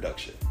same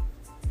production.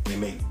 They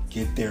may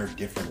get there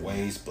different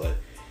ways, but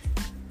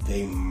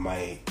they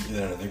might,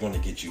 they're going to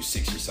get you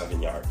 6 or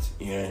 7 yards.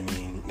 You know what I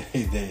mean?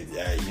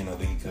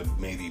 They could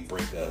maybe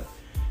break a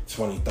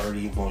 20,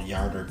 30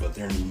 yarder, but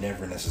they're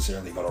never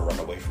necessarily going to run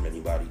away from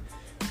anybody.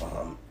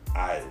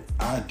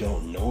 I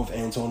don't know if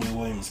Antonio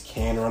Williams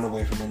can run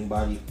away from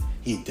anybody.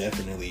 He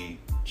definitely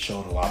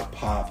showed a lot of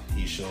pop.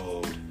 He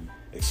showed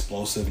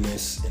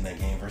explosiveness in that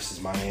game versus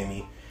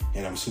Miami,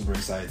 and I'm super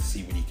excited to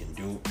see what he can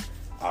do.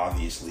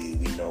 Obviously,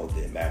 we know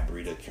that Matt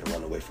Breida can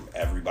run away from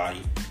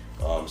everybody,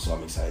 so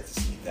I'm excited to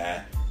see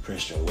that.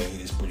 Christian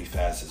Wade is pretty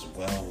fast as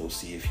well. We'll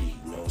see if he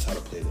knows how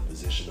to play the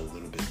position a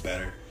little bit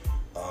better.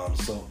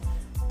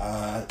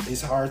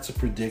 It's hard to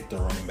predict the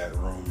running back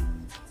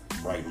room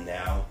right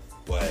now,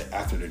 but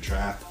after the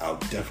draft, I'll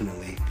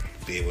definitely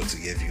be able to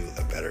give you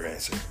a better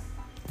answer.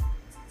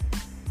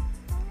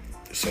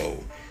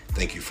 So,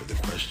 thank you for the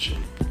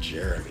question,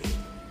 Jeremy.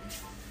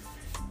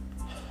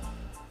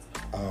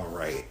 All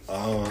right.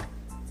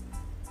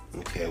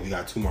 Okay, we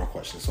got 2 more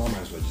questions, so I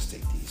might as well just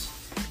take these.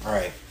 All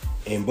right.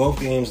 In both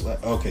games,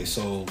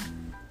 so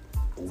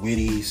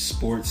Witty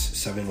Sports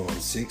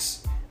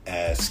 716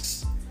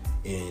 asks,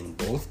 in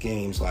both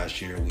games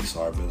last year, we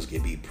saw our Bills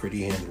get beat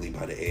pretty handily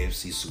by the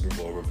AFC Super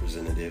Bowl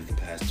representative the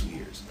past 2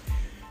 years.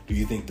 Do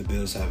you think the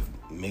Bills have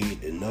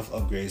made enough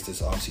upgrades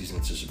this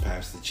offseason to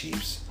surpass the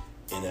Chiefs,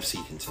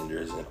 NFC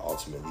contenders, and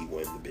ultimately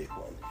win the big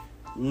one?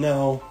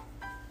 No,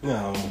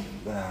 I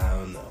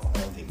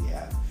don't think we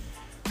have.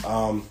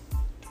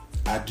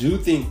 I do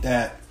think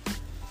that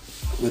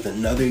with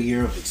another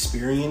year of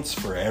experience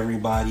for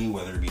everybody,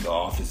 whether it be the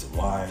offensive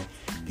line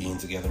being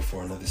together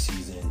for another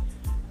season,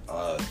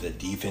 the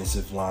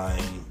defensive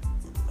line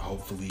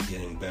hopefully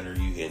getting better,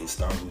 you getting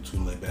Star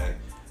Lotulelei back,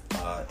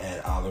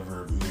 and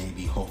Oliver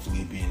maybe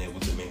hopefully being able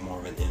to make more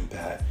of an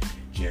impact,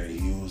 Jerry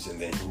Hughes, and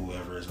then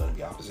whoever is going to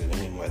be opposite of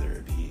him, whether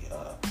it be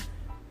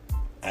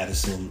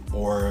Addison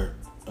or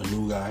a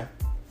new guy.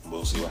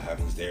 We'll see what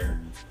happens there.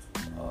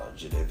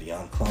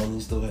 Jadeveon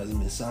Clowney still hasn't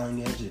been signed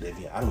yet.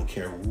 I don't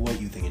care what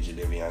you think of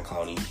Jadeveon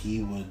Clowney.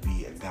 He would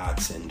be a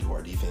godsend to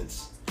our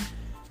defense.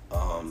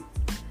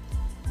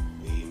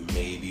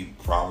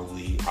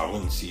 I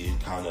wouldn't see it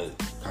kind of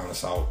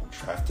out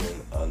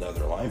drafting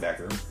another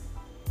linebacker.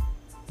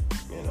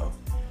 You know,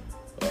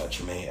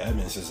 Tremaine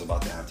Edmonds is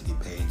about to have to get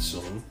paid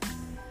soon.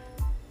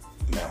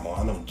 Matt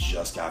Milano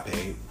just got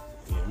paid.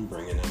 You know,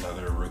 bringing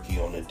another rookie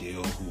on a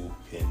deal who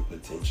can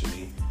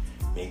potentially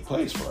make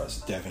plays for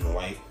us. Devin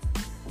White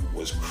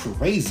was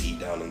crazy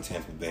down in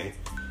Tampa Bay,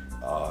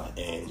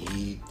 and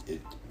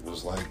it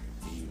was like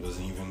he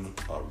wasn't even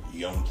a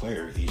young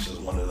player. He's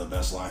just one of the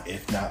best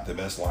if not the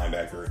best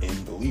linebacker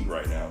in the league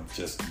right now.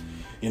 Just,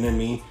 you know what I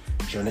mean?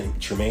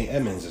 Tremaine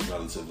Edmonds is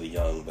relatively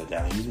young, but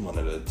now he's one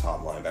of the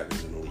top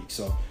linebackers in the league.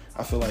 So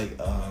I feel like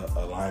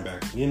a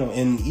linebacker, you know,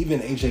 and even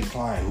AJ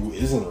Klein, who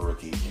isn't a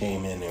rookie,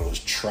 came in and was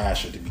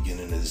trash at the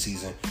beginning of the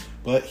season,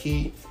 but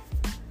he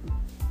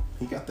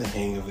got the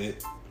hang of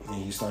it, and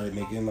he started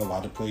making a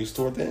lot of plays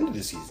toward the end of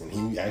the season.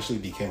 He actually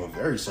became a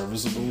very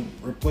serviceable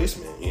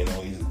replacement. You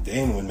know,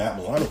 then when Matt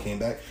Milano came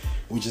back,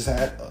 we just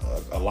had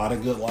a lot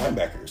of good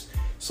linebackers.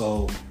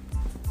 So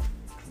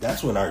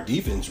that's when our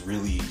defense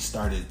really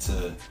started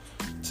to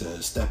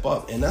step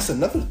up. And that's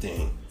another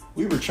thing.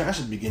 We were trash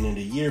at the beginning of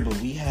the year, but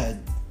we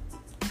had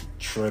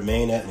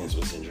Tremaine Edmonds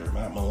was injured,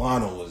 Matt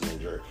Milano was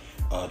injured,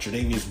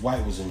 Tre'Davious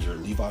White was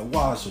injured, Levi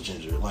Wallace was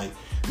injured. Like,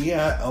 we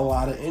had a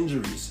lot of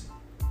injuries.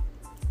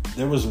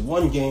 There was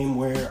one game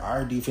where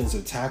our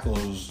defensive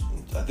tackles,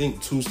 I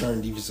think 2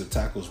 starting defensive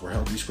tackles were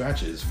healthy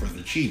scratches for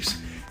the Chiefs,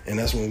 and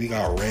that's when we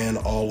got ran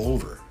all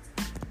over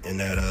in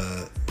that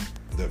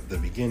the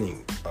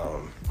beginning,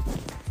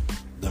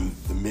 the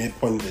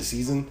midpoint of the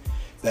season,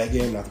 that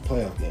game, not the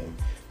playoff game.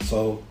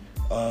 So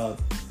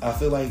I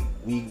feel like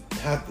we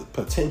have the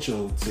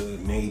potential to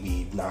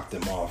maybe knock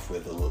them off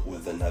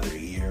with another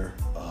year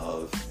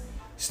of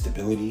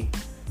stability,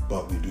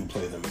 but we do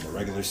play them in the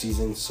regular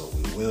season, so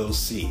we will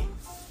see.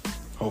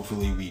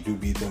 Hopefully we do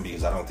beat them,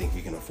 because I don't think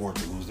we can afford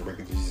to lose the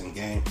regular season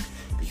game,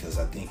 because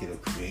I think it'll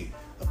create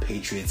a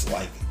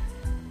Patriots-like,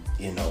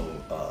 you know,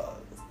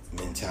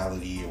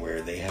 mentality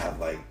where they have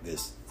like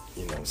this,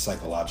 you know,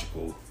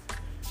 psychological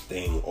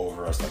thing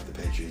over us like the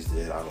Patriots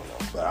did. I don't know,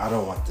 but I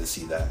don't want to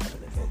see that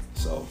happen again.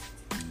 So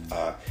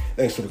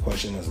thanks for the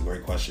question. That's a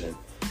great question.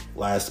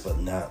 Last but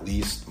not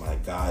least, my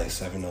guy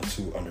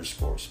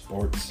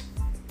 702_sports.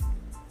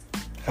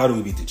 How do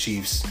we beat the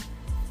Chiefs?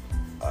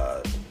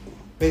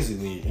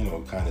 Basically, you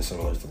know, kind of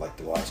similar to like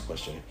the last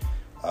question,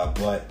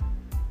 but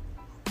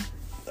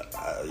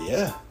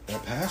yeah,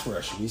 that pass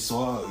rush. We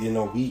saw, you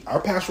know,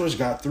 our pass rush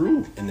got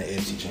through in the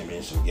AFC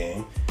Championship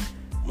game.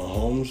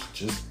 Mahomes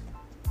just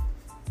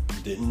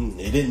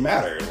didn't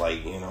matter.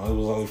 Like, you know, it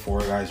was only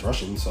 4 guys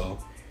rushing, so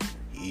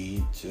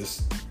he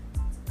just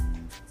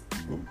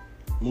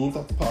moved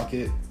out the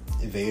pocket,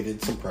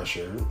 evaded some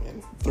pressure,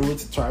 and threw it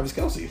to Travis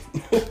Kelce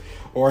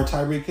or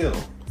Tyreek Hill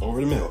over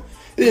the middle.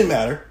 It didn't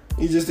matter.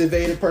 He just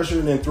evaded pressure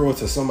and then threw it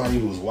to somebody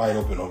who was wide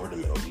open over the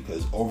middle,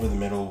 because over the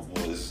middle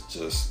was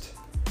just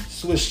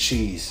Swiss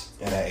cheese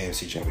in that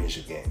AFC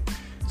Championship game.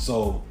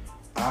 So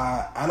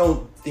I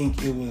don't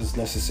think it was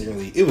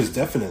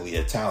definitely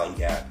a talent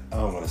gap. I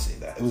don't want to say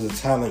that. It was a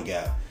talent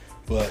gap,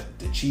 but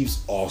the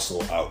Chiefs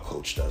also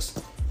outcoached us.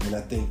 And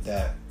I think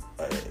that,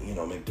 you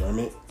know,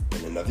 McDermott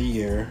in another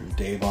year,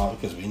 Daboll,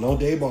 because we know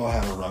Daboll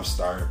had a rough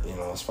start, you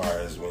know, as far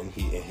as when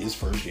in his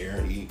first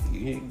year, he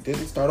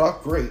didn't start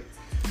off great.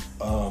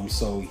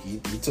 So he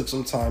took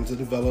some time to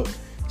develop,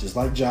 just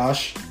like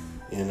Josh,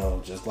 you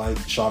know, just like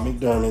Sean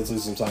McDermott took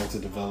some time to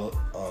develop.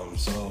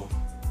 So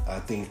I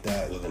think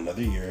that with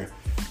another year,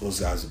 those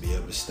guys will be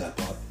able to step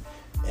up,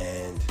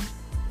 and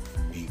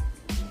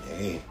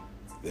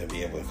they'll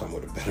be able to come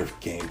with a better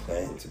game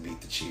plan to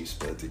beat the Chiefs.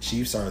 But the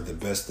Chiefs are the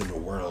best in the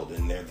world,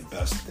 and they're the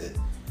best that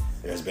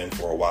there's been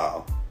for a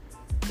while,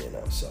 you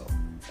know. So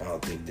I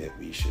don't think that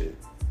we should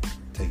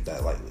take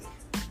that lightly.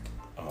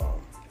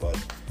 But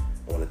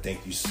I want to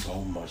thank you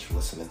so much for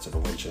listening to the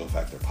Win Chill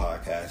Factor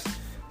podcast.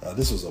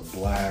 This was a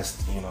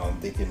blast. You know, I'm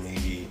thinking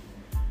maybe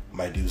I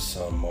might do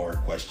some more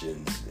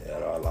questions. You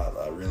know,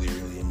 I really,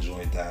 really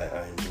enjoyed that.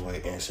 I enjoy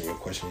answering your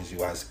questions. You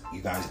guys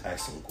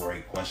asked some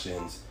great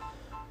questions.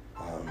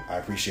 I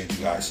appreciate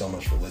you guys so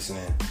much for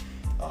listening.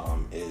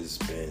 It's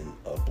been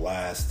a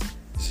blast.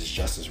 This is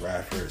Justice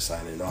Radford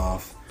signing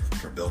off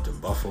for Built in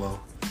Buffalo.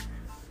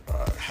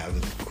 Have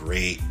a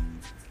great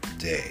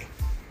day.